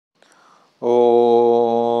ओम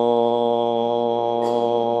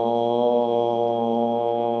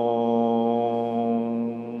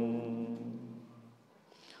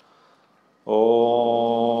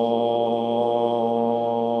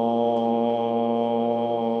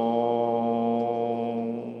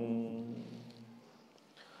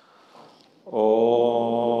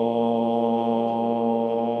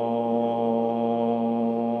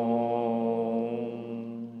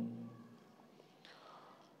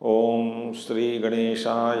श्री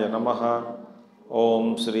गणेशाय नमः। ओम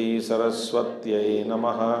श्री सरस्वत्यै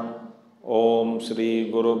नमः। ओम श्री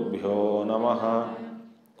गुरुभ्यो नमः।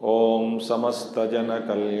 ओम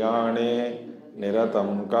समस्तजनकल्याणे निरतं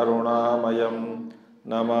करुणामयं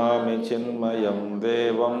नमामि चिन्मयं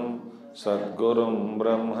देवं सद्गुरुं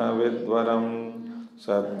ब्रह्मविद्वरं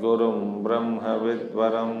सद्गुरुं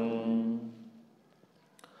ब्रह्मविद्वरम्।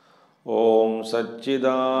 ओम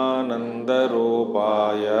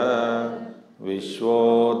सच्चिदानन्दरूपाय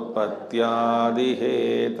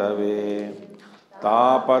विश्वोत्पत्त्यादिहेतवे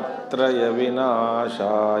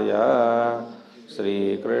तापत्रयविनाशाय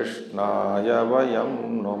श्रीकृष्णाय वयं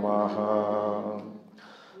नुमः।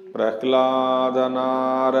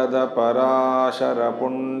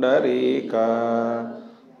 प्रह्लादनारदपराशरपुण्डरीक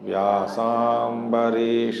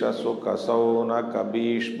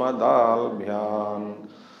व्यासाम्बरीशसुकसौनकभीष्मदाल्भ्यान्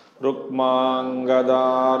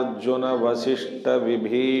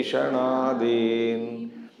रुक्माङ्गदार्जुनवसिष्ठविभीषणादीन्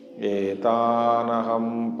एतानहं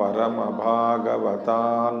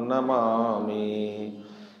परमभागवतान् Namami.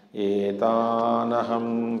 एतानहं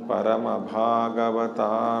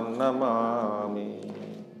परमभागवतान् Namami.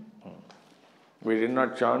 We did not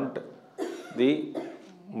chant the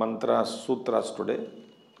mantras, sutras today.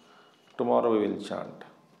 Tomorrow we will chant.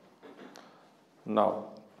 Now,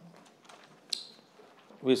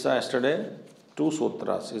 we saw yesterday 2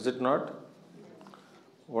 sutras, is it not?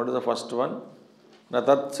 What is the first one? Na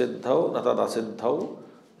tat siddhau, na tat asiddhau,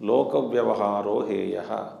 loka vyavaharo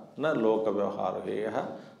heyaha, na loka vyavaharo heyaha,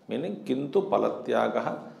 meaning kintu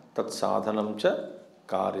palatyagaha tat sadhanam cha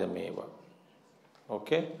karyameva.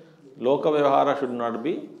 Okay? Loka vyavahara should not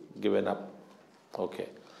be given up. Okay.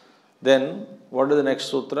 Then, what is the next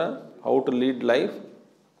sutra? How to lead life?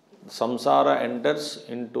 Samsara enters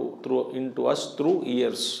into us through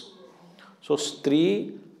ears. So,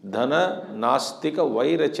 Stri Dhana Nastika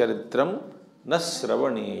Vaira Charitram Na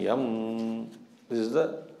Sravaniyam. This is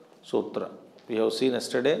the sutra. We have seen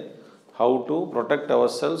yesterday how to protect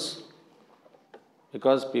ourselves,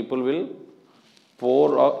 because people will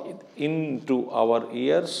pour into our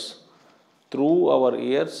ears, through our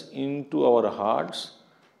ears, into our hearts,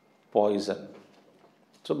 poison.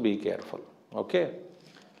 So, be careful. Okay.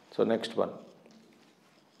 So, next one.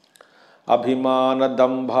 Abhimana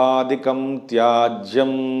dambhadikam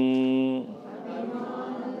tyajyam.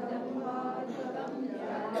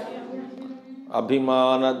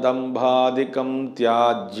 Abhimana dambhadikam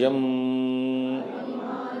tyajyam.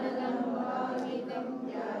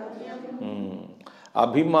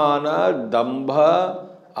 Abhimana dambha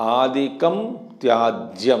adikam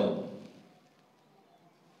tyajyam.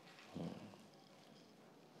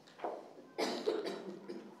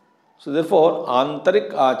 So therefore,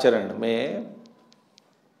 आंतरिक आचरण में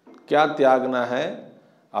क्या त्यागना है?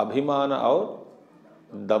 अभिमान और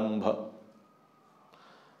दंभ,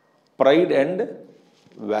 pride and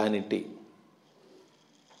vanity.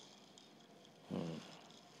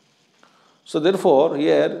 So therefore,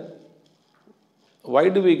 here, why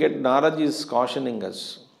do we get, Narada is cautioning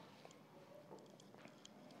us?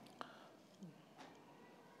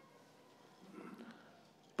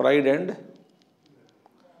 Pride and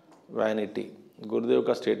vanity. गुरुदेव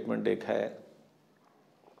का स्टेटमेंट एक है,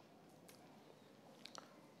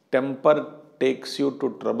 temper takes you to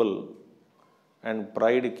trouble and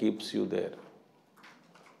pride keeps you there.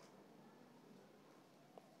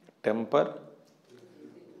 Temper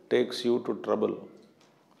takes you to trouble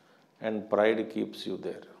and pride keeps you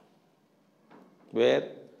there. Where?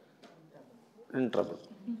 In trouble.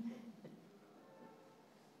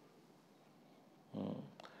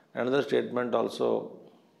 Another statement also,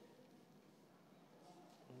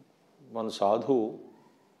 one sadhu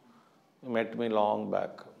met me long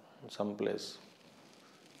back, someplace.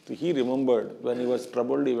 He remembered when he was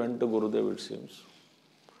troubled, he went to Gurudev, it seems.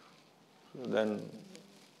 Then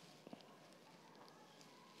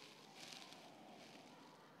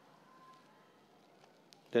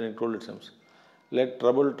he told it seems, let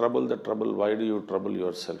trouble trouble the trouble, why do you trouble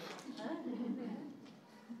yourself?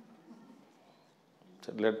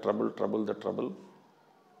 Said, let trouble trouble the trouble,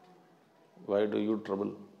 why do you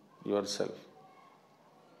trouble yourself?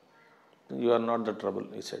 You are not the trouble,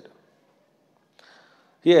 he said.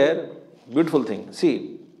 Here, Beautiful thing.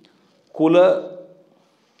 See, Kula,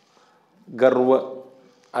 Garva,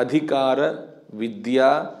 Adhikara,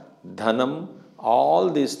 Vidya, Dhanam, all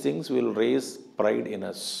these things will raise pride in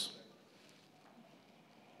us.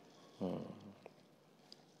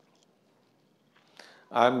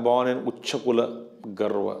 I am born in Uchchakula,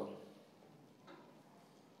 Garva.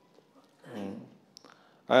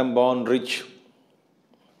 I am born rich,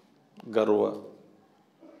 Garva.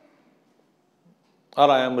 Or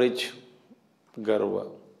I am rich,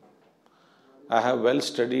 Garva. I have well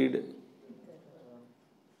studied,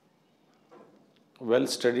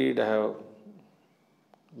 I have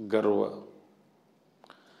Garva.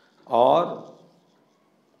 Or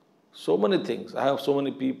so many things. I have so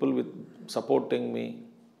many people with supporting me,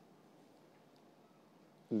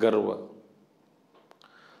 Garva.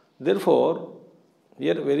 Therefore,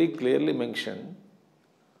 here very clearly mentioned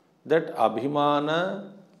that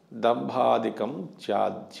Abhimana Dambhadikam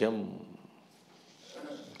Chadyam.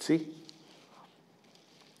 See?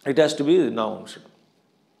 It has to be renounced.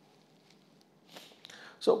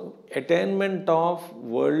 So, attainment of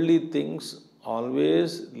worldly things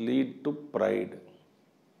always lead to pride.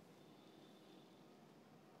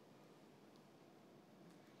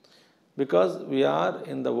 Because we are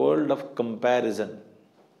in the world of comparison.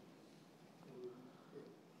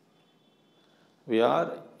 We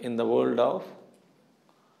are in the world of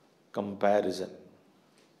comparison.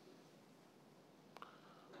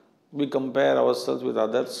 We compare ourselves with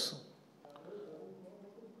others.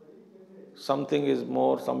 Something is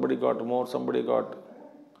more, somebody got more, somebody got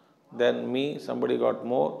than me, somebody got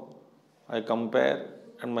more. I compare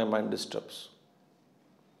and my mind disturbs.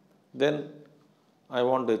 Then I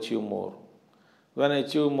want to achieve more. When I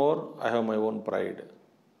achieve more, I have my own pride.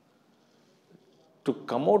 To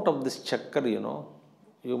come out of this chakkar,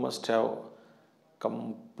 you must have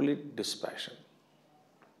complete dispassion.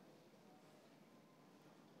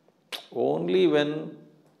 Only when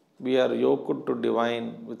we are yoked to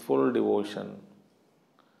divine with full devotion.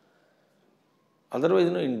 Otherwise,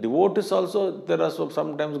 in devotees also, there are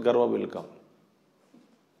sometimes garva will come.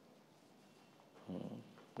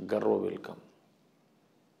 Garva will come.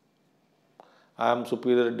 I am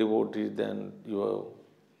superior devotee than you are.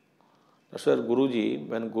 That's why Guruji,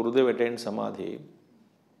 when Gurudev attained Samadhi,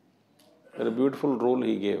 there is a beautiful rule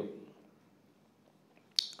he gave.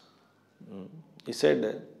 He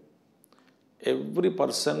said, every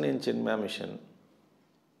person in Chinmaya Mission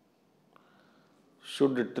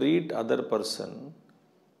should treat other person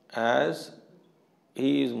as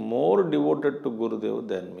he is more devoted to Gurudev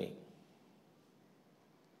than me.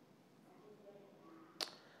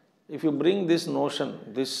 If you bring this notion,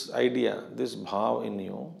 this idea, this bhav in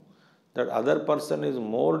you, that other person is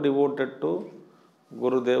more devoted to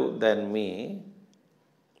Gurudev than me,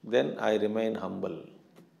 then I remain humble.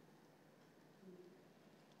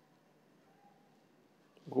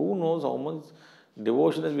 Who knows how much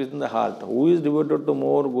devotion is within the heart? Who is devoted to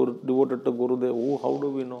devoted to Gurudev? How do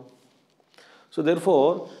we know? So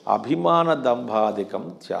therefore, Abhimana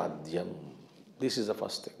Dambhadikam Chadyam. This is the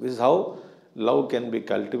first thing. This is how love can be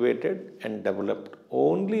cultivated and developed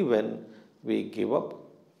only when we give up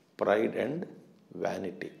pride and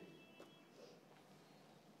vanity.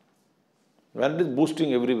 Vanity is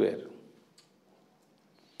boosting everywhere.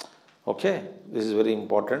 Okay, this is very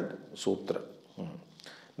important sutra.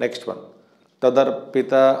 Next one.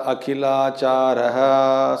 Tadarpita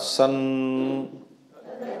akhilacharaha san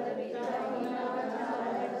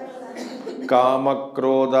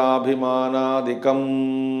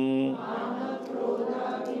kamakrodabhimanadikam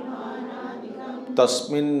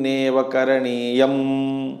tasminneva karaniyam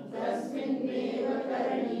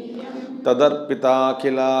tadarpita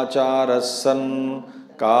akhilacharasan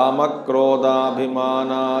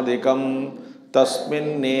kamakrodabhimanadikam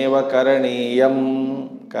tasminneva karaniyam.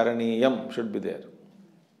 Karaniyam should be there.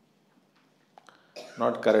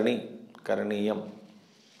 Not karani, karaniyam.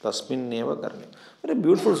 Tasminneva karaniyam. Very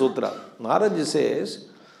beautiful sutra. Narada says,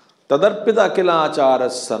 Tadarpita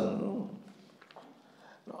akhilacharasan.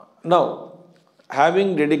 Now,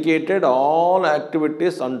 having dedicated all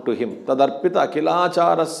activities unto him. Tadarpita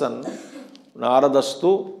akhilacharasan.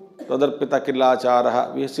 Naradastu tadarpita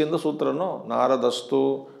akhilacharaha. We have seen the sutra, no?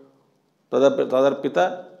 Naradastu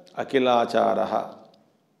tadarpita akhilacharaha.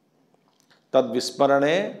 Tad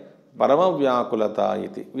vismarane parama vyakulata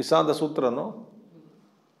iti. We saw the sutra, no?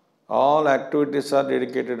 All activities are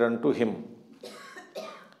dedicated unto him.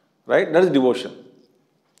 Right? That is devotion.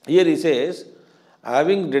 Here he says,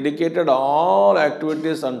 having dedicated all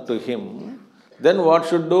activities unto him, then what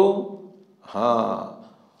should do?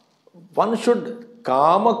 One should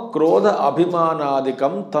kama krodha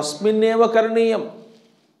abhimanadikam tasminneva karaniyam.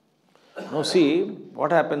 Now see,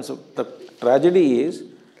 what happens, the tragedy is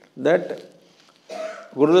that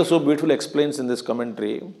Gurudev so beautifully explains in this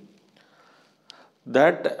commentary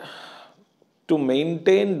that to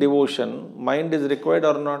maintain devotion, mind is required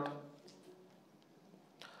or not?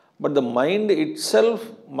 But the mind itself,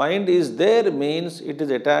 mind is there means it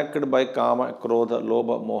is attacked by kama, krodha,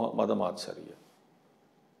 lobha, moha, mada, matsarya.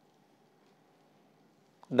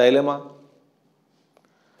 Dilemma.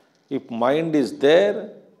 If mind is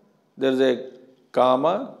there is a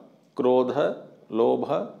kama, krodha,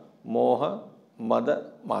 lobha, moha,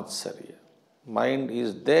 mada, matsarya. Mind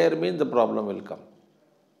is there means the problem will come.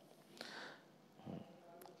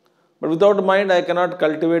 But without mind, I cannot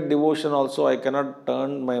cultivate devotion also. I cannot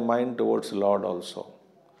turn my mind towards Lord also.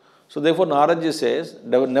 So therefore, Narada says,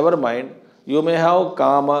 never mind. You may have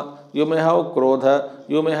kama, you may have krodha,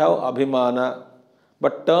 you may have abhimana,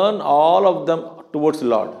 but turn all of them towards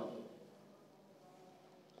Lord.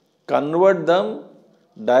 Convert them,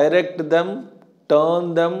 direct them,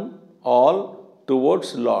 turn them all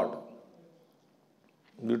towards Lord.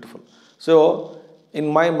 Beautiful. So, in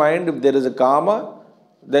my mind, if there is a kama,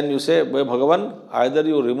 then you say, Bhagavan, either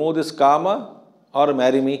you remove this kama or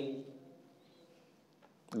marry me.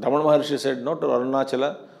 Ramana Maharshi said, no, to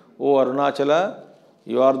Arunachala, oh Arunachala,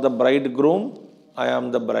 you are the bridegroom, I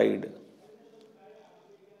am the bride.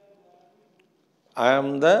 I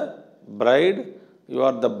am the bride, you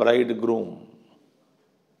are the bridegroom.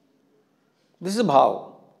 This is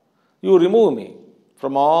bhav. You remove me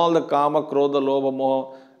from all the kama, krodha, lobha,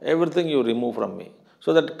 moha, everything you remove from me.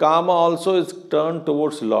 So that kama also is turned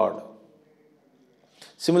towards Lord.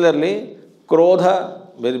 Similarly,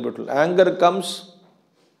 krodha, very beautiful. Anger comes.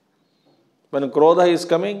 When krodha is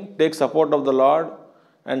coming, take support of the Lord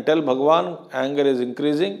and tell Bhagavan, anger is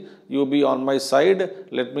increasing. You be on my side.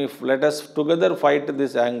 Let us together fight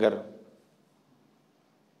this anger.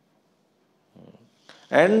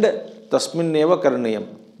 And tasmin neva karniyam.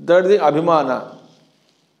 Third thing, abhimana.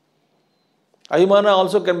 Abhimana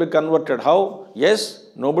also can be converted. How? Yes,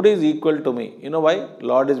 nobody is equal to me. You know why?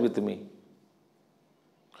 Lord is with me.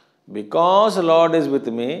 Because Lord is with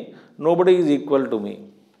me, nobody is equal to me.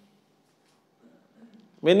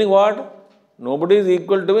 Meaning what? Nobody is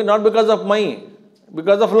equal to me, not because of me,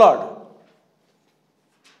 because of Lord.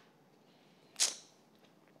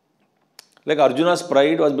 Like Arjuna's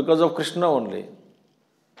pride was because of Krishna only.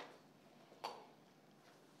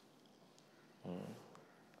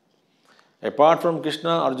 Apart from Krishna,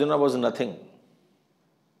 Arjuna was nothing.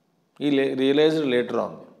 He realized later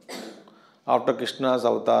on, after Krishna's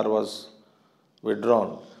avatar was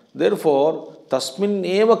withdrawn. Therefore, tasmin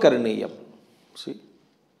eva karniyam. See?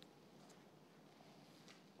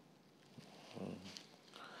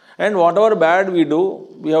 And whatever bad we do,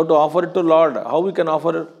 we have to offer it to Lord. How we can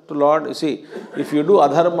offer it to Lord? You see, if you do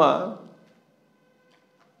adharma,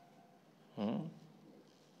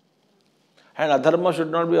 and adharma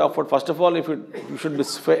should not be offered. First of all, you should be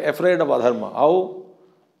afraid of adharma. How?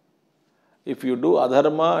 If you do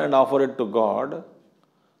adharma and offer it to God,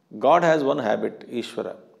 God has one habit,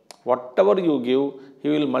 Ishvara. Whatever you give, He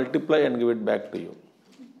will multiply and give it back to you.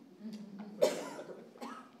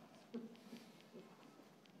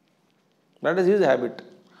 That is His habit.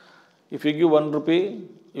 If you give 1 rupee,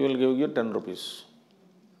 He will give you 10 rupees.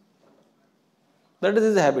 That is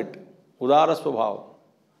His habit. Udara svabhav.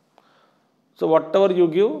 So whatever you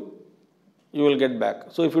give, you will get back.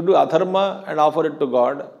 So if you do adharma and offer it to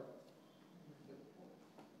God,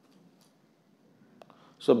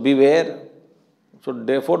 so beware. So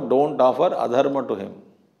therefore don't offer adharma to Him.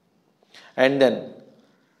 And then,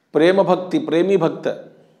 prema bhakti, premi bhakta,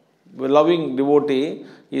 loving devotee,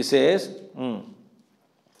 he says,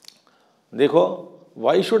 Dekho,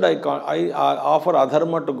 why should I offer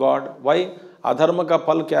adharma to God? Why? Adharma ka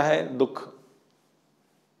phal kya hai? Dukh.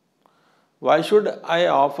 Why should I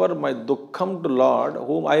offer my dukkham to Lord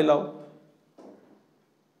whom I love?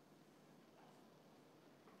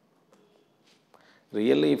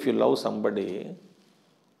 Really, if you love somebody,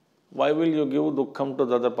 why will you give dukkham to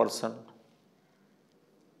the other person?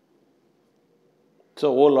 So,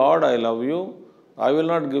 oh Lord, I love you. I will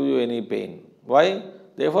not give you any pain. Why?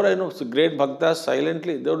 Therefore, I know great bhaktas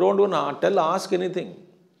silently, they don't even ask anything.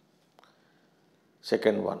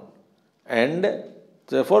 Second one. And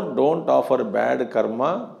therefore, don't offer bad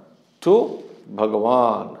karma to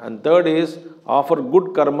Bhagavan. And third is, offer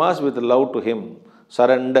good karmas with love to Him.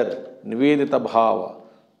 Surrender. Nivedita bhava.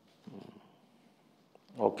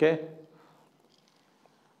 Okay?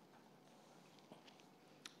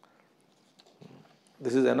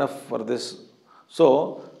 This is enough for this.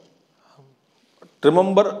 So,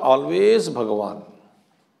 remember always Bhagavan.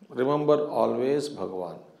 Remember always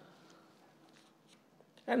Bhagavan.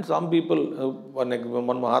 And some people, one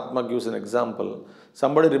Mahatma gives an example.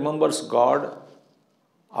 Somebody remembers God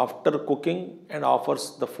after cooking and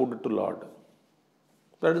offers the food to Lord.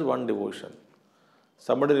 That is one devotion.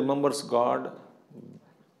 Somebody remembers God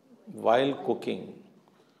while cooking.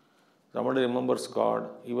 Somebody remembers God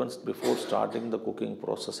even before starting the cooking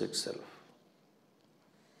process itself.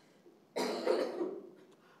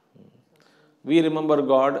 We remember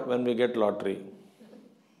God when we get lottery.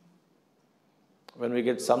 When we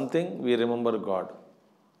get something, we remember God.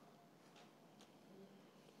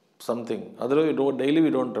 Something. Otherwise, daily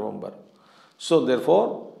we don't remember. So,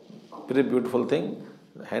 therefore, very beautiful thing.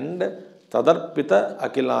 And tadarpita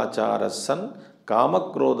akilacharasan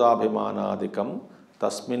kamakrodabhimanadikam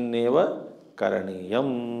tasminneva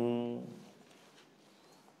karaniyam.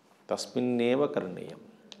 Tasminneva karaniyam.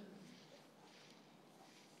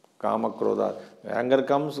 Kamakroda. Anger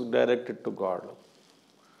comes directed to God.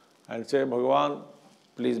 And say, Bhagavan,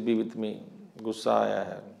 please be with me. Gussa aaya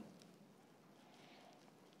hai.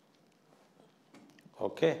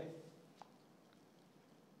 Okay.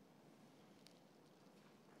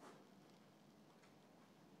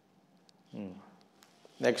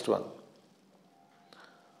 Next one.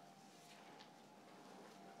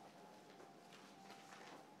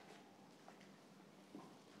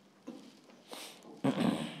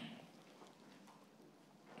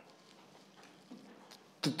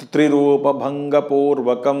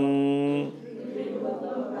 त्रिरूपभंगपूर्वकं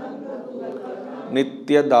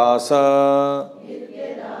नित्यदास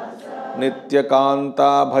नित्यकांता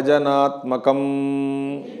भजनात्मकं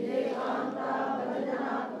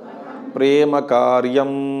प्रेम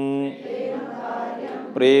कार्यं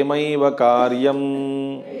प्रेमैव कार्यं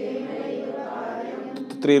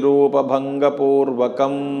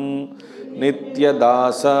त्रिरूपभंगपूर्वकं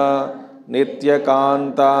नित्यदास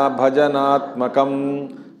नित्यकांता भजनात्मकं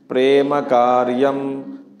प्रेम कार्यं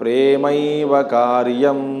प्रेमैव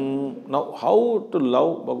कार्यं. Now, how to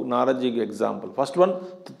love? Naraji example. First one,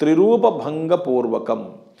 Trirupa Bhanga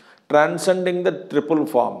Purvakam, transcending the triple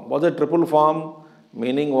form. What's the triple form?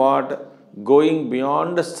 Meaning what? Going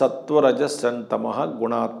beyond Sattva, Rajas and Tamaha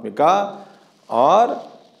Gunatmika or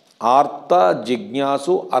Artha,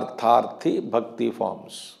 Jignasu, Artharthi, Bhakti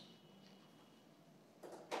forms.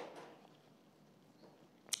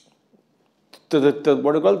 What do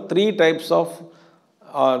you call? Three types of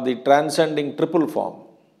the transcending triple form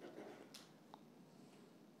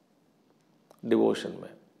devotion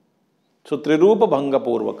mein. So, Trirupa Bhanga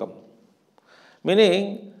Purvakam,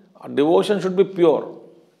 meaning devotion should be pure.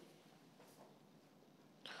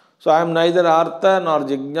 So, I am neither Artha nor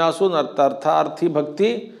Jignasu nor Artharthi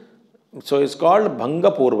Bhakti. So, it's called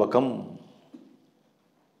Bhanga Purvakam.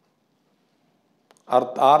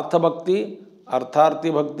 Artha Bhakti,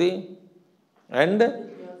 Artharthi Bhakti and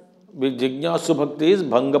Jignasu Bhakti is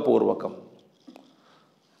Bhanga Purvakam.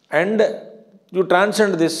 And you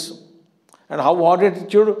transcend this. And how, what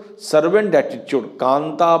attitude? Servant attitude.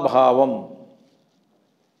 Kanta bhavam.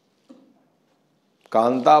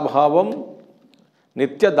 Kanta bhavam.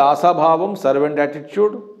 Nitya dasa bhavam. Servant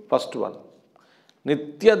attitude. First one.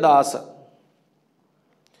 Nitya dasa.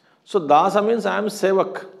 So dasa means I am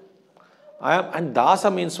sevak. And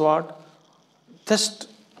dasa means what? Just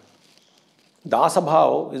dasa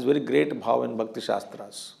bhav is very great bhav in Bhakti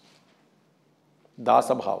Shastras.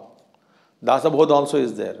 Dasa bhav. Dasa bodh also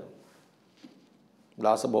is there.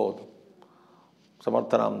 Dasa bodh.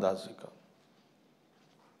 Samarthanam Dasika.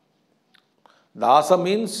 Dasa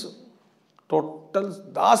means total.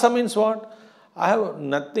 Dasa means what? I have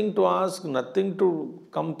nothing to ask, nothing to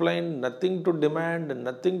complain, nothing to demand,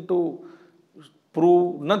 nothing to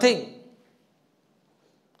prove, nothing.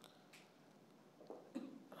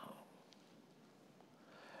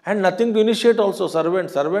 And nothing to initiate also.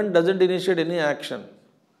 Servant doesn't initiate any action.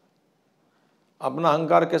 अपना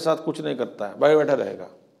अहंकार के साथ कुछ नहीं करता है, बैठा रहेगा.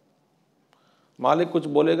 मालिक कुछ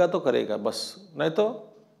बोलेगा तो करेगा बस, नहीं तो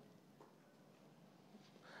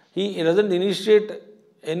he doesn't initiate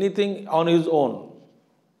anything on his own,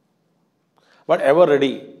 but ever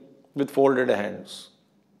ready with folded hands.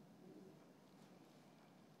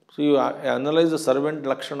 So you analyze the servant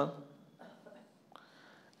lakshana,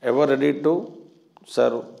 ever ready to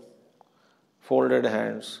serve, folded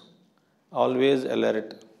hands, always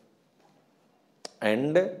alert,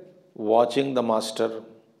 and watching the master,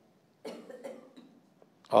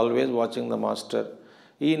 always watching the master.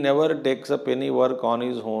 He never takes up any work on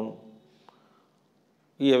his own.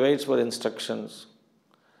 He awaits for instructions.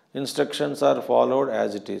 Instructions are followed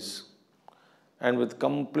as it is, and with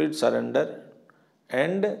complete surrender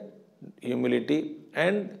and humility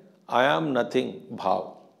and I am nothing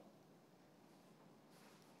bhav.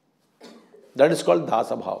 That is called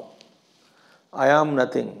Dasa Bhav. I am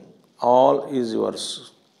nothing, all is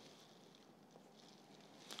yours.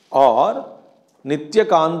 Or Nitya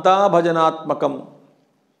Kanta Bhajanatmakam.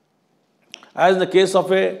 As in the case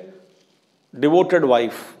of a devoted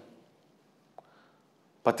wife,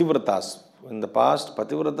 Pativratas. In the past,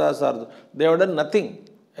 Pativratas they have done nothing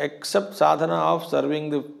except sadhana of serving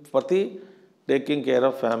the Pati, taking care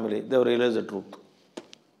of family. They have realized the truth.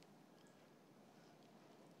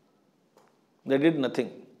 They did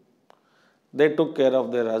nothing. They took care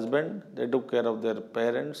of their husband, they took care of their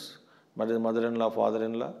parents, mother-in-law,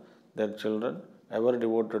 father-in-law, their children, ever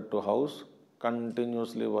devoted to house,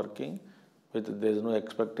 continuously working with there is no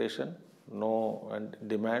expectation, no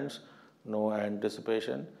demands, no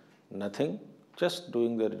anticipation, nothing, just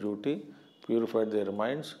doing their duty, purified their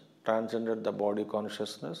minds, transcended the body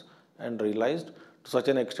consciousness, and realized to such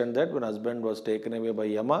an extent that when husband was taken away by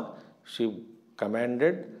Yama, she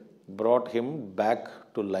commanded, brought him back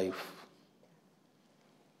to life.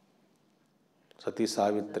 Sati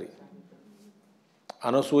Savitri.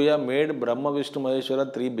 Anasuya made Brahma, Vishnu,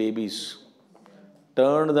 Maheshwara 3 babies,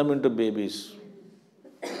 turned them into babies.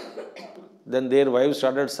 Then their wives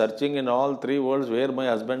started searching in all 3 worlds where my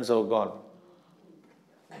husbands have gone.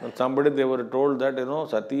 And somebody, they were told that,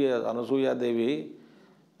 Sati Anasuya Devi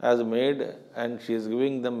has made and she is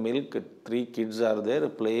giving them milk. 3 kids are there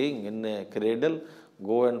playing in a cradle.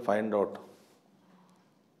 Go and find out.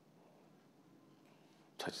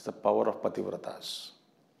 Such is the power of Pativratas.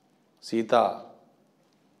 Sita,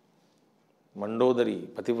 Mandodari,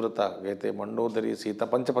 Pativrata, Gete, Mandodari, Sita,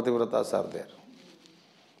 Pancha Pativratas are there.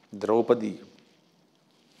 Draupadi.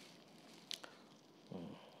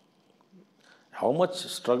 How much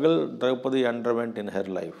struggle Draupadi underwent in her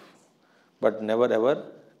life, but never ever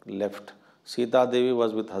left. Sita Devi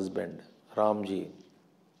was with husband, Ramji.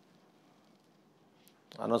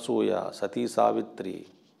 Anasuya, Sati Savitri.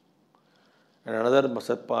 And another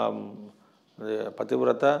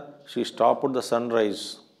Pativrata, she stopped the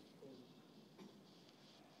sunrise.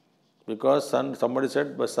 Because somebody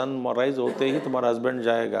said, sun rise hote hi tumhara husband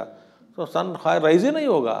jayega. So sun rise ही नहीं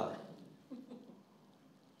होगा.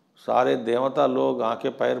 सारे देवता लोग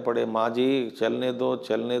आंखें पैर पड़े, माँ जी चलने दो,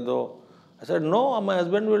 चलने दो. I said, no, my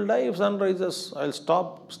husband will die if sun rises. I will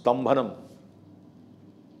stop Stambhanam.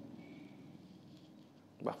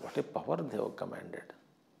 But what a power they have commanded.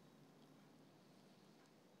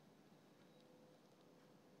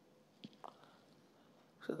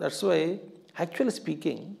 So that's why, actually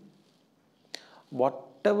speaking,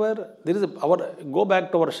 whatever, go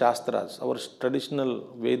back to our Shastras, our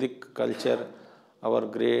traditional Vedic culture, our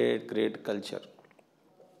great culture.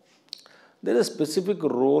 There is a specific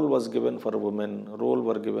role was given for women, role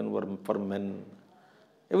were given for men.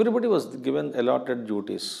 Everybody was given allotted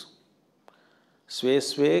duties. Sve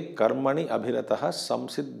sve karmani abhirataha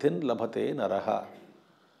samsiddhin labhate naraha.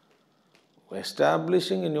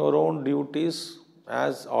 Establishing in your own duties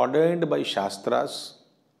as ordained by Shastras,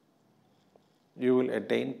 you will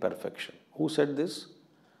attain perfection. Who said this?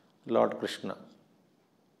 Lord Krishna.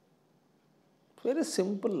 Very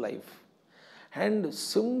simple life. And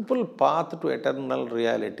simple path to eternal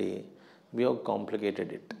reality, we have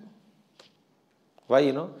complicated it. Why,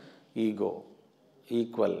 Ego,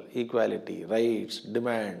 equality, rights,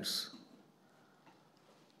 demands.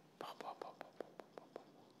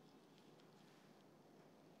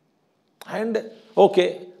 And,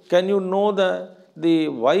 okay, can you know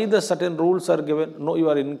why the certain rules are given? No, you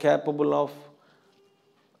are incapable of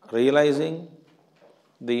realizing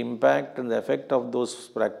the impact and the effect of those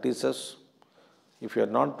practices. If you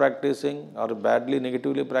are not practicing or badly,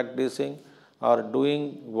 negatively practicing or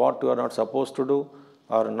doing what you are not supposed to do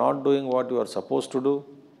or not doing what you are supposed to do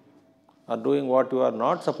or doing what you are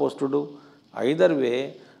not supposed to do, either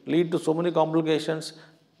way lead to so many complications.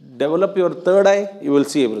 Develop your third eye, you will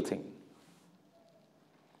see everything.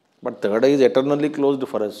 But third eye is eternally closed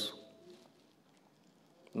for us.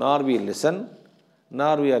 Nor we listen,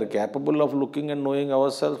 nor we are capable of looking and knowing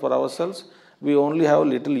ourselves for ourselves. We only have a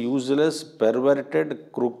little useless,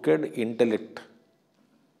 perverted, crooked intellect.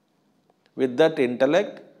 With that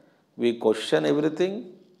intellect, we question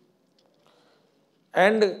everything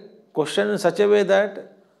and question in such a way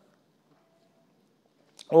that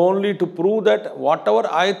only to prove that whatever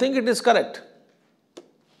I think it is correct.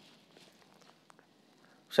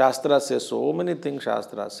 Shastra says so many things.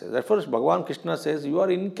 Shastra says. Therefore, Bhagavan Krishna says you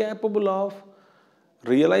are incapable of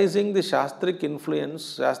realizing the Shastric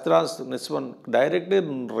influence, Shastra's directly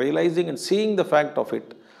realizing and seeing the fact of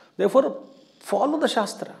it. Therefore, follow the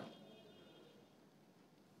Shastra.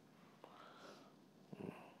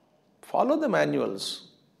 Follow the manuals.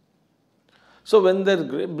 So when there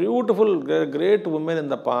are beautiful, great women in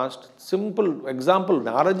the past, simple example,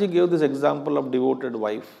 Naraji gave this example of devoted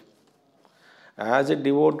wife. As a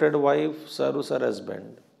devoted wife serves her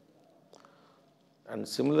husband, and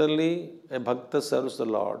similarly a bhakta serves the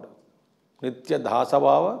Lord. Nitya dhasa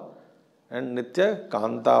bhava and nitya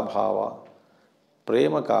kanta bhava.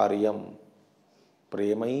 Prema karyam.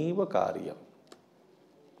 Premaiva karyam.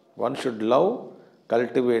 One should love,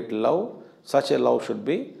 cultivate love. Such a love should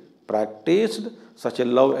be practiced. Such a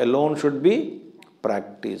love alone should be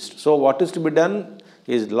practiced. So what is to be done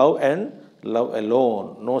is love and love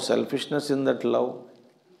alone. No selfishness in that love.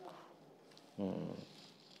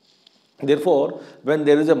 Therefore, when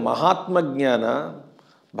there is a Mahatma Jnana,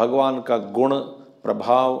 Bhagavan ka guna,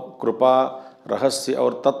 prabhav, kripa, rahasya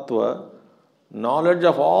or tattva, knowledge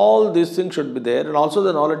of all these things should be there, and also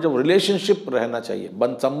the knowledge of relationship रहना चाहिए,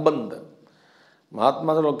 संबंध.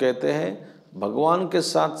 महात्मा लोग कहते हैं भगवान के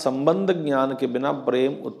साथ संबंध ज्ञान के बिना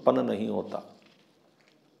प्रेम उत्पन्न नहीं होता.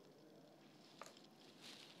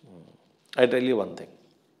 I tell you one thing.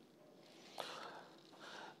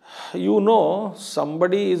 You know,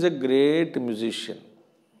 somebody is a great musician.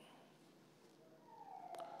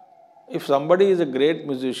 If somebody is a great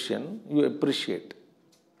musician, you appreciate.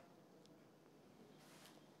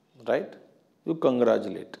 Right? You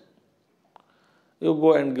congratulate. You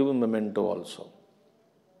go and give a memento also.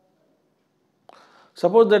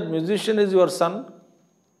 Suppose that musician is your son,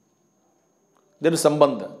 there is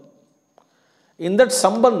sambandha. In that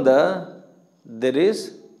sambandha, there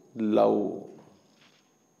is love.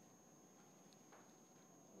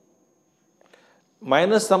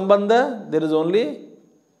 Minus sambandha, there is only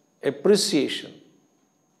appreciation.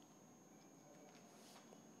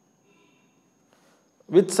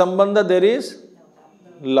 With sambandha, there is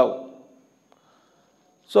love.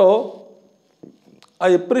 So, I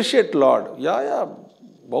appreciate Lord. Yeah,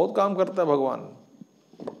 बहुत काम करता है भगवान.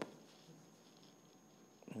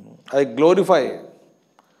 I glorify.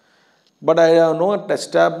 But I have not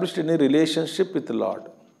established any relationship with Lord.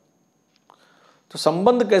 तो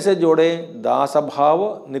संबंध कैसे जोड़े? दास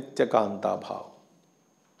भाव, नित्य कांता भाव.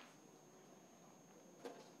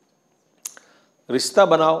 रिश्ता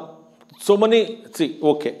बनाओ. So many, see,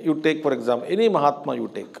 okay, you take for example, any Mahatma you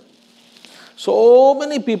take. So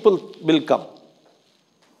many people will come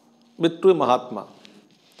with to a Mahatma.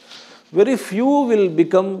 Very few will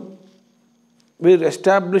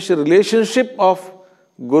establish a relationship of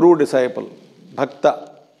Guru-disciple,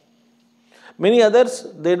 Bhakta. Many others,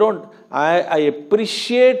 they don't. I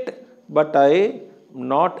appreciate, but I am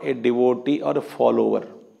not a devotee or a follower.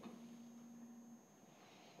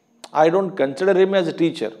 I don't consider him as a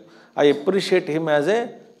teacher. I appreciate him as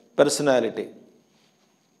a personality.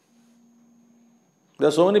 There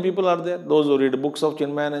are so many people are there. Those who read books of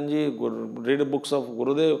Chinmaya, read books of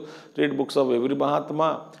Gurudev, read books of every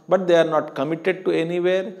Mahatma, but they are not committed to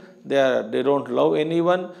anywhere. They don't love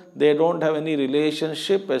anyone. They don't have any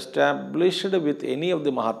relationship established with any of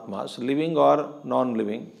the Mahatmas, living or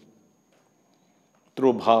non-living,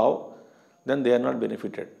 through bhav. Then they are not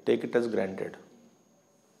benefited. Take it as granted.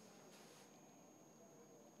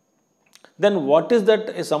 Then what is that?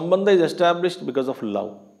 A sambandha is established because of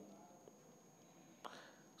love.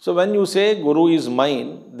 So when you say Guru is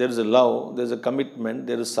mine, there is a love, there is a commitment,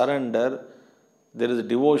 there is surrender, there is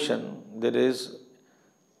devotion, there is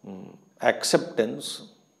acceptance,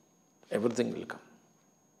 everything will come.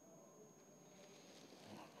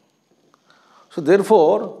 So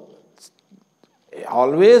therefore,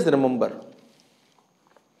 always remember,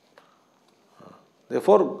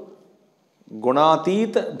 therefore,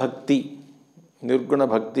 gunatit bhakti, nirguna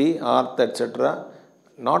bhakti, artha, etc.,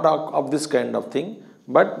 not of this kind of thing,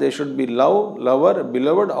 but they should be love, lover,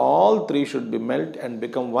 beloved, all three should be melt and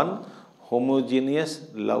become one homogeneous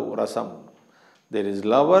love, rasam. There is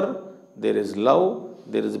lover, there is love,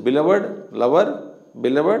 there is beloved, lover,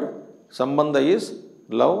 beloved, sambandha is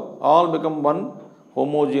love, all become one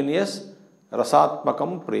homogeneous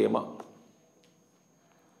rasatmakam prema.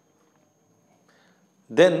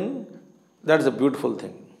 Then, that's a beautiful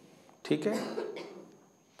thing. Okay?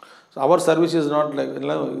 So our service is not like,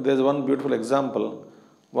 there is one beautiful example.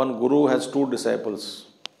 One guru has two disciples.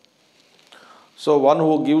 So one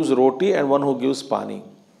who gives roti and one who gives pani.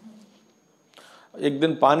 एक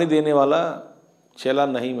दिन पानी देने वाला चेला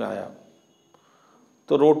नहीं में आया,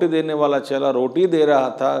 तो रोटी देने वाला चेला रोटी दे रहा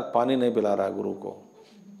था, पानी नहीं पिला रहा गुरु को.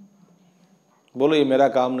 बोलो ये मेरा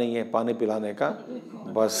काम नहीं है पानी पिलाने का,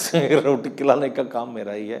 बस रोटी खिलाने का काम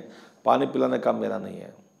मेरा ही है, पानी पिलाने का मेरा नहीं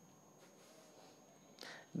है.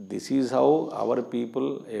 This is how our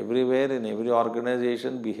people everywhere in every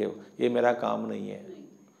organization behave. ये मेरा काम नहीं है.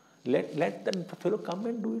 Let that fellow come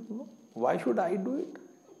and do it. No? Why should I do it?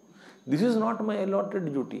 This is not my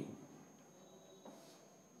allotted duty.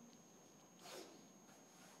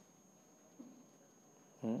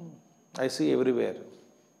 I see everywhere.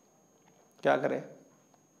 क्या करें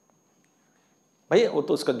भाई, वो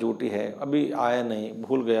तो उसका ड्यूटी है, अभी आया नहीं,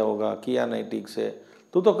 भूल गया होगा, किया नहीं ठीक से,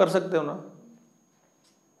 तू तो कर सकते हो ना।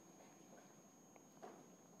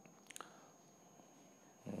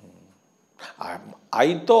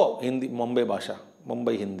 आई तो हिंदी, मुंबई भाषा,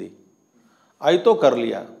 मुंबई हिंदी, आई तो कर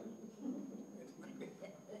लिया,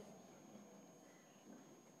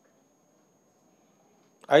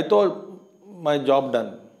 आई तो my job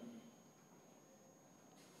done.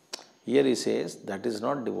 Here he says that is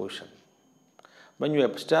not devotion. When you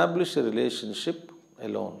establish a relationship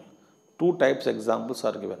alone, two types examples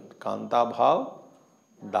are given. Kanta bhav,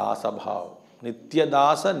 dasa bhav. Nitya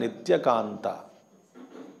dasa, nitya kanta.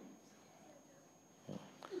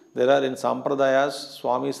 There are in Sampradayas,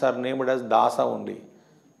 Swamis are named as dasa only.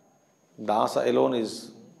 Dasa alone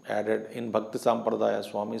is added. In Bhakti Sampradaya,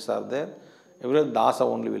 Swamis are there. Everywhere dasa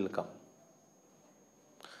only will come.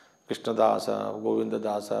 Krishnadasa,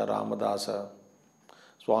 Govindadasa, Ramadasa,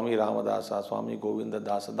 Swami Ramadasa, Swami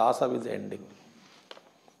Govindadasa, Dasa with the ending.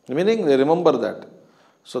 Meaning, they remember that.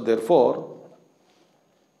 So therefore,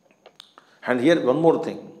 and here one more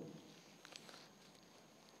thing.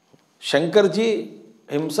 Shankarji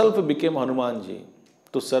himself became Hanumanji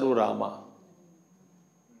to serve Rama.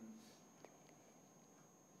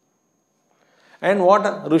 And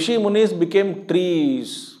what? Rishi Munis became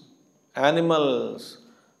trees, animals,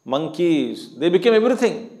 monkeys, they became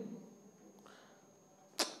everything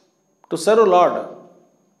to serve Lord.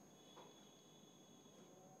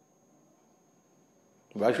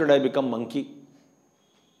 Why should I become monkey?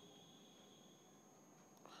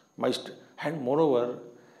 And moreover,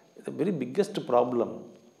 the very biggest problem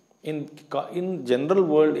in general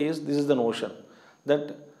world is, this is the notion,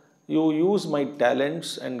 that you use my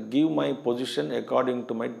talents and give my position according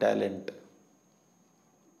to my talent.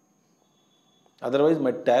 Otherwise,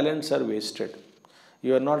 my talents are wasted.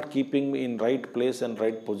 You are not keeping me in right place and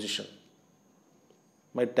right position.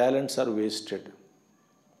 My talents are wasted.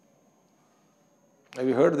 Have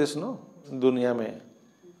you heard this, no? In Dunya mein.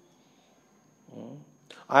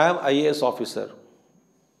 I am IAS officer,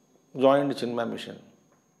 joined Chinmaya Mission.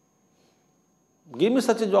 Give me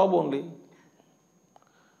such a job only.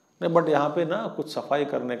 नहीं, but यहाँ पे ना कुछ सफाई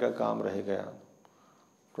करने का काम रह गया,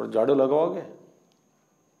 थोड़ा झाड़ू लगाओगे?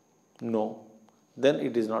 No. Then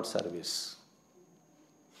it is not service.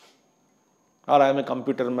 Or I am a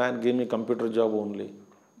computer man, give me computer job only.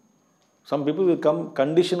 Some people will come,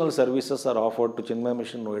 conditional services are offered to Chinmaya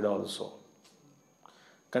Mission Noida also.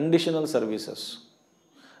 Conditional services.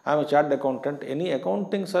 I am a chartered accountant, any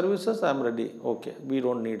accounting services I am ready. Okay, we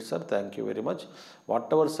don't need, sir, thank you very much.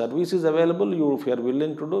 Whatever service is available, you, if you are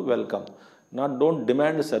willing to do, welcome. Not, don't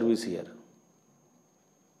demand service here.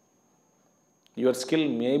 Your skill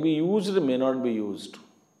may be used, may not be used.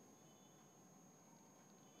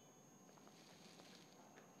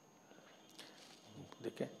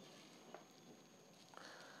 Okay.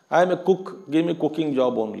 I am a cook, give me cooking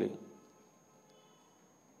job only.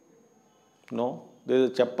 No, there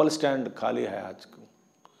is a chapel stand khali hai aaj.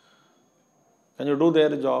 Can you do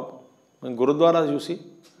their job? In Gurudwaras, you see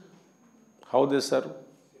how they serve.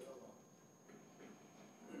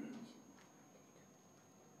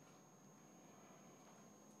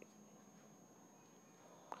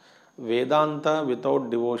 Vedanta without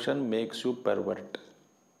devotion makes you pervert.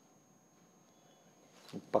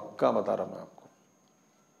 पक्का बता रहा मैं आपको,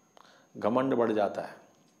 घमंड बढ़ जाता है,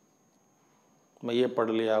 मैं ये पढ़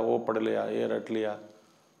लिया, वो पढ़ लिया, ये रट लिया.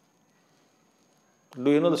 Do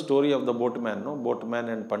you know the story of the boatman, no? Boatman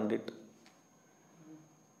and Pandit.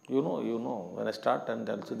 You know. When I start and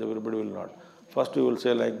tell you, everybody will not. First you will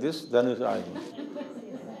say like this, then you say, I know.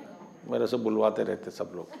 मेरे से बुलवाते रहते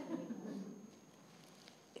सब लोग.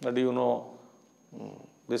 But you know,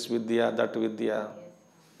 this Vidya, that Vidya,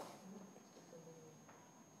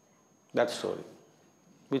 that story,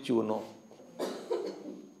 which you know.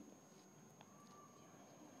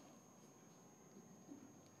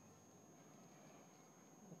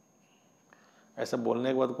 ऐसा बोलने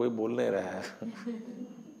के बाद कोई बोल नहीं रहा है.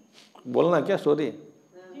 बोलना क्या स्टोरी?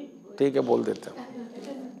 ठीक है, बोल देते हैं.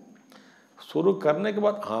 शुरू करने के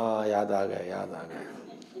बाद हाँ याद आ गया.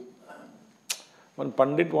 When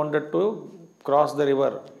Pandit wanted to cross the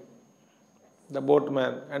river, the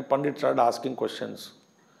boatman, and Pandit started asking questions.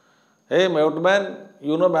 Hey, boatman,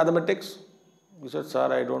 you know mathematics? He said,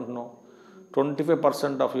 sir, I don't know.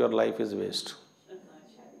 25% of your life is waste.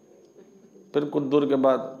 फिर कुछ दूर के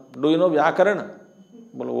बाद, do you know व्याकरण?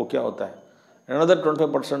 बोलो वो क्या होता है? another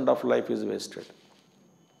 25% of life is wasted.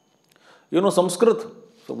 You know Sanskrit?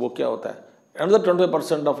 So वो क्या होता है? Another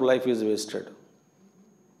 25% of life is wasted.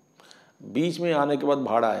 बीच में आने के बाद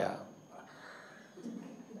भाड़ा आया,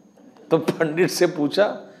 तो पंडित से पूछा,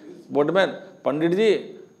 बोटमैन, पंडित जी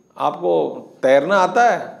आपको तैरना आता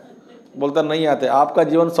है? बोलता नहीं आते, आपका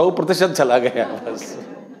जीवन 100% चला गया बस।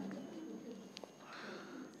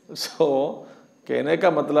 सो कहने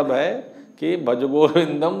का मतलब है कि भज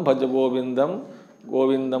गोविंदम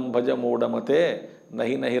गोविंदम भज मूढ़मते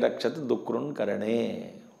नहीं नहीं रक्षत दुक्रुन करणे।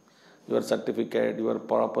 Your certificate, your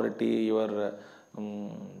property, your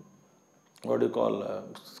what do you call,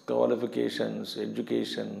 qualifications,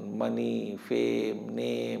 education, money, fame,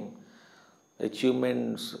 name,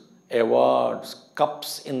 achievements, awards,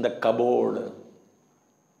 cups in the cupboard,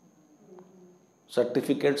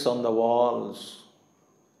 certificates on the walls.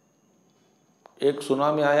 एक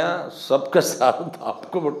सुनामी आया, सबके साथ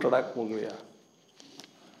आपको टड़क हो गया.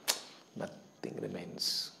 Nothing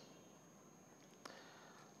remains.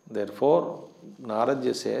 Therefore, Narad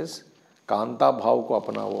ji says, Kanta भाव को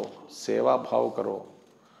अपनाओ, सेवा भाव करो.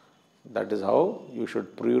 That is how you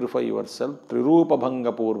should purify yourself. त्रिरूप भंग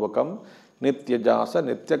पूर्वकम नित्य जास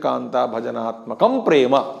नित्य कांता भजनात्मकम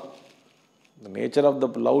प्रेमा. The nature of the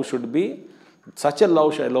love should be, such a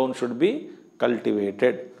love alone should be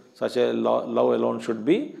cultivated. Such a love alone should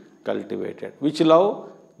be cultivated. Which love?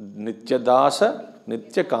 Nitya dasa,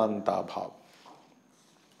 nitya kanta bhav.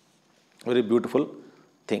 Very beautiful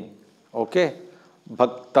thing. Okay.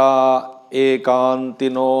 Bhakta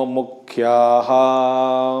ekantino mukhyaha.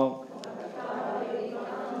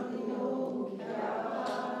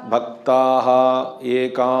 Bhaktaha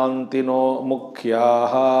ekantino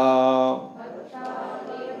mukhyaha.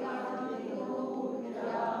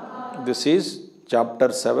 This is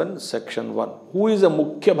Chapter 7, Section 1. Who is a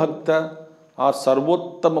Mukhya Bhakta or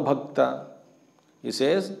Sarvottama Bhakta? He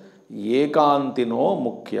says, Ekantino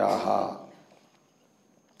Mukhyaha.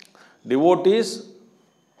 Devotees,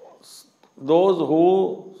 those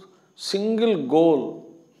who single goal,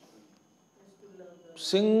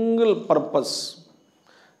 single purpose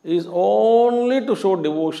is only to show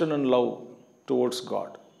devotion and love towards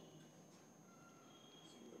God.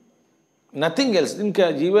 Nothing else.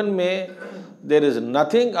 इनके जीवन में there is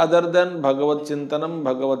nothing other than Bhagavat Chintanam,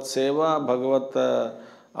 Bhagavat Seva, Bhagavat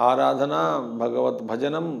Aradhana, Bhagavat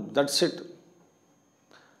Bhajanam. That's it.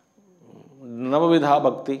 Navavidha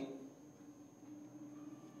Bhakti.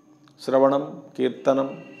 Sravanam,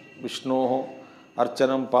 Kirtanam, Vishnoho,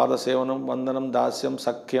 Archanam, Pada Sevanam, Vandanam, Dasyam,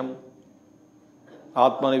 Sakhyam,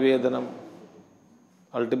 Atmanivedanam.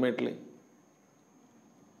 Ultimately.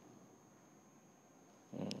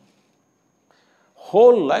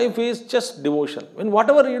 Whole life is just devotion. In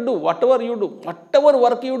whatever you do, whatever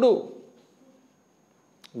work you do.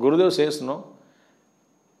 Gurudev says, no.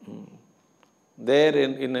 There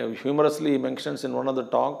in humorously he mentions in one of the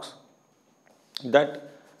talks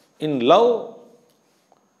that in love,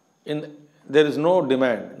 there is no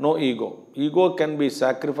demand, no ego. Ego can be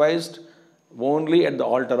sacrificed only at the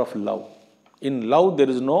altar of love. In love there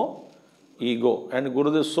is no ego. And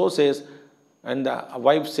Gurudev so says, and the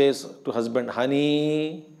wife says to husband,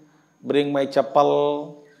 honey, bring my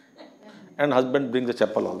chappal. And husband brings the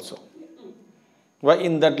chappal also. Why?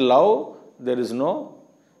 In that love, there is no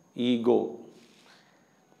ego.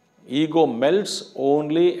 Ego melts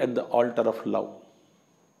only at the altar of love.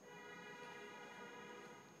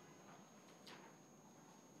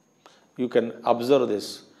 You can observe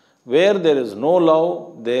this. Where there is no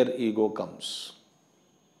love, there ego comes.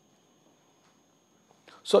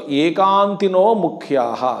 So, ekantino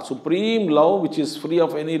mukhyaha, supreme love which is free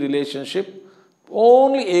of any relationship,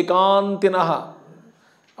 only ekantinaha,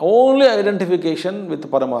 only identification with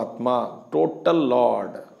Paramatma, total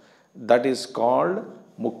Lord. That is called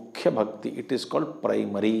Mukhya Bhakti. It is called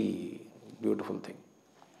primary. Beautiful thing.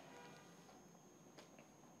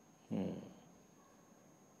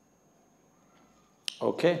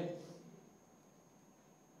 Okay.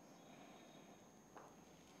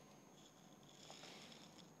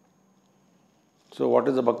 So, what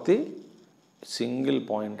is the bhakti? Single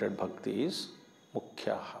pointed bhakti is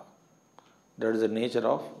mukhyaha. That is the nature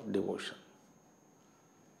of devotion.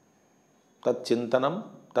 Tat chintanam,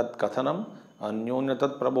 tat kathanam, anyonya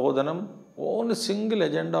tat prabodhanam. Only single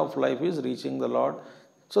agenda of life is reaching the Lord.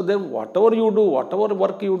 So, then whatever you do, whatever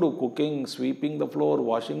work you do, cooking, sweeping the floor,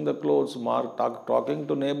 washing the clothes, talking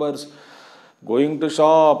to neighbors, going to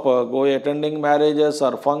shop, attending marriages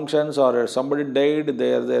or functions, or somebody died,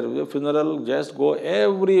 their funeral, just go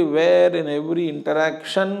everywhere, in every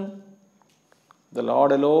interaction. The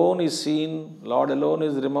Lord alone is seen, Lord alone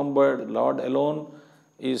is remembered, Lord alone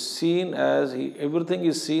is seen as, everything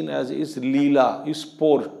is seen as is leela, is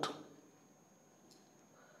sport.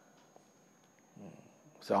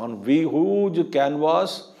 So on huge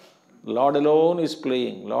canvas, Lord alone is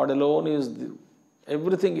playing. Lord alone is,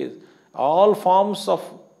 everything is, all forms of,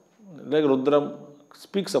 like Rudram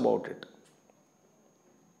speaks about it.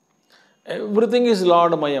 Everything is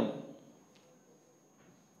Lord Mayam.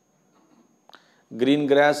 Green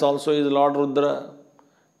grass also is Lord Rudra.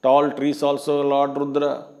 Tall trees also Lord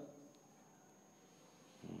Rudra.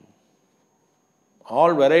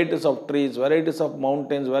 All varieties of trees, varieties of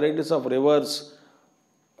mountains, varieties of rivers,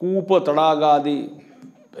 Kupa, Tadagadi,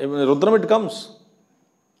 Rudram it comes.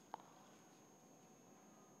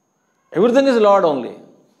 Everything is Lord only.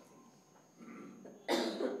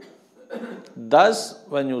 Thus,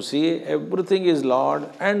 when you see everything is Lord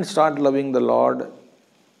and start loving the Lord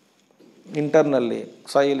internally,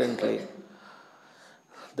 silently,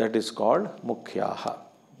 that is called Mukhyaha.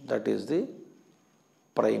 That is the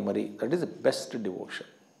primary, that is the best devotion.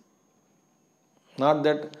 Not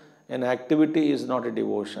that an activity is not a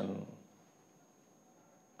devotion.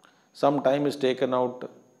 Some time is taken out,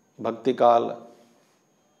 Bhakti Kal.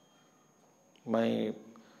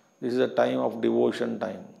 This is a time of devotion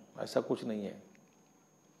time. ऐसा कुछ नहीं है.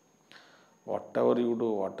 Whatever you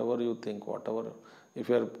do, whatever you think, whatever, if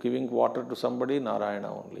you are giving water to somebody,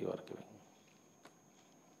 Narayana only you are giving.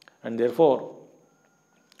 And therefore,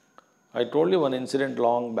 I told you one incident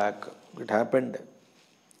long back. It happened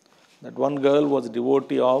that one girl was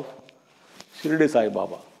devotee of Shirdi Sai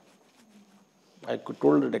Baba. I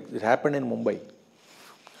told it, it happened in Mumbai.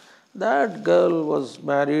 That girl was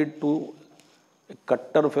married to a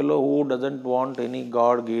cutter fellow who doesn't want any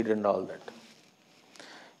God, Gid and all that.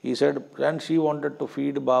 He said, and she wanted to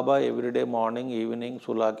feed Baba every day, morning, evening,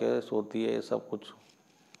 sula ke, soti hai, sab kuch,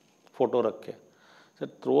 photo rakhe. He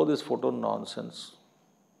said, throw this photo nonsense.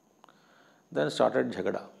 Then started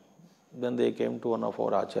jhagada. Then they came to one of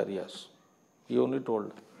our acharyas. He only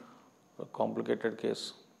told a complicated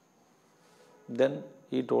case. Then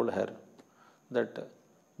he told her that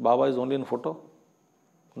Baba is only in photo?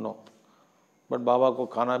 No. But Baba को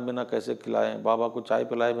खाना बिना कैसे खिलाएं, बाबा को चाय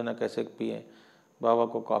पिलाए बिना कैसे पिएं, बाबा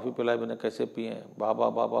को कॉफ़ी पिलाए बिना कैसे पिएं, बाबा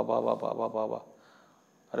बाबा बाबा बाबा बाबा.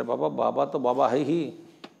 अरे बाबा बाबा तो बाबा है ही.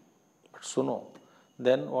 But सुनो,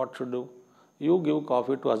 then what should do? You give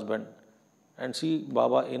coffee to husband and see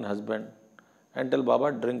Baba in husband and tell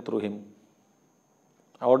Baba drink through him.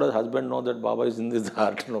 How does husband know that Baba is in his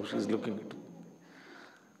heart? No, she is looking at him.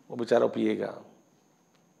 वो बेचारा पिएगा.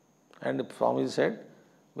 And Swami said,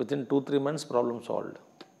 within 2-3 months, problem solved.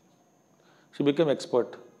 She became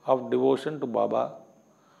expert of devotion to Baba.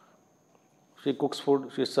 She cooks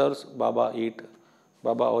food, she serves, Baba eat.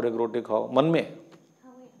 Baba और एक रोटी खाओ मन में.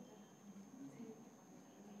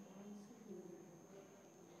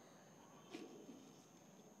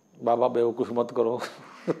 बाबा बेवकूफ मत करो.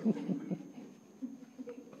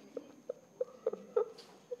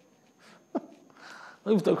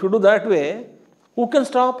 If you do that way, who can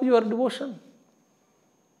stop your devotion?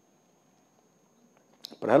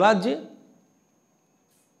 Prahlad ji,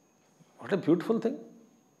 what a beautiful thing.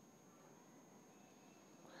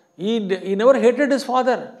 He never hated his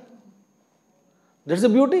father. That's the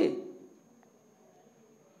beauty.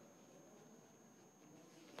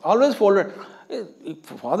 Always followed.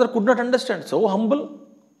 Father could not understand. So humble,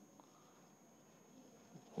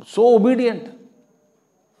 so obedient.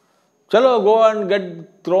 Chalo, go and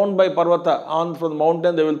get thrown by Parvata on from the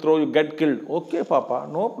mountain, they will throw you, get killed. Okay, Papa,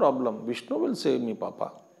 no problem. Vishnu will save me,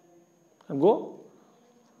 Papa. And go.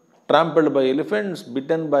 Trampled by elephants,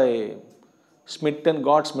 bitten by,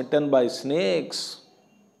 got smitten by snakes.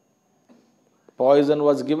 Poison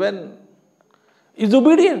was given. Is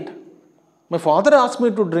obedient. My father asked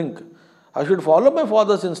me to drink. I should follow my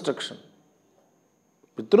father's instruction.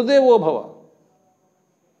 Pitrudevo bhava.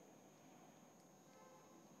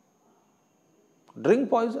 Drink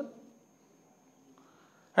poison.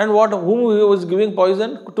 And whom he was giving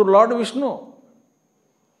poison? To Lord Vishnu.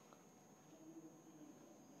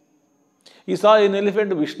 He saw an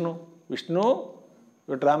elephant, Vishnu. Vishnu,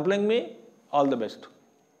 you are trampling me, all the best.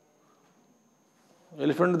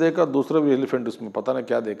 Elephant देखा, दूसरा भी elephant उसमें, पता नहीं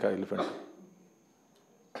क्या देखा elephant.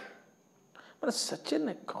 But such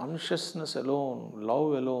a consciousness alone,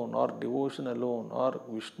 love alone, or devotion alone, or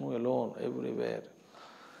Vishnu alone, everywhere.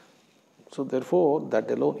 So therefore, that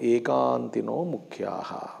alone, ekantino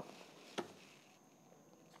mukhyaha.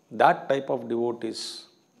 That type of devotees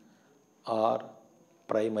are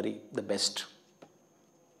primary, the best.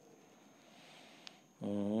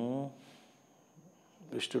 We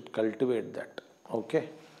should cultivate that. Okay,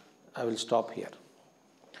 I will stop here.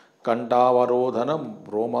 कंठावरोधनम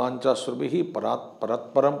रोमांचश्रुभिः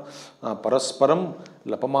परस्परम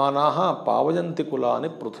लपमानाः पावयन्ति कुलानि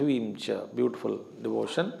पृथ्वीं च. Beautiful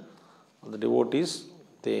devotion. The devotees,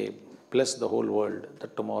 they bless the whole world.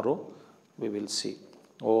 That tomorrow we will see.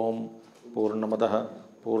 Om Purnamadah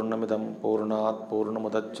Purnamidam Purnat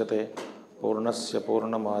Purnamudachyate Purnasya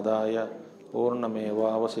Purnamadaya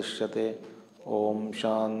Purnamevavasishyate. Om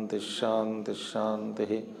Shanti Shanti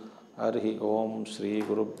Shanti. Harihi Om Shri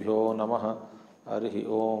Gurubhyo Namaha. Harihi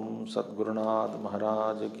Om Sadgurunath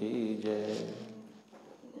Maharaj Ki Jai.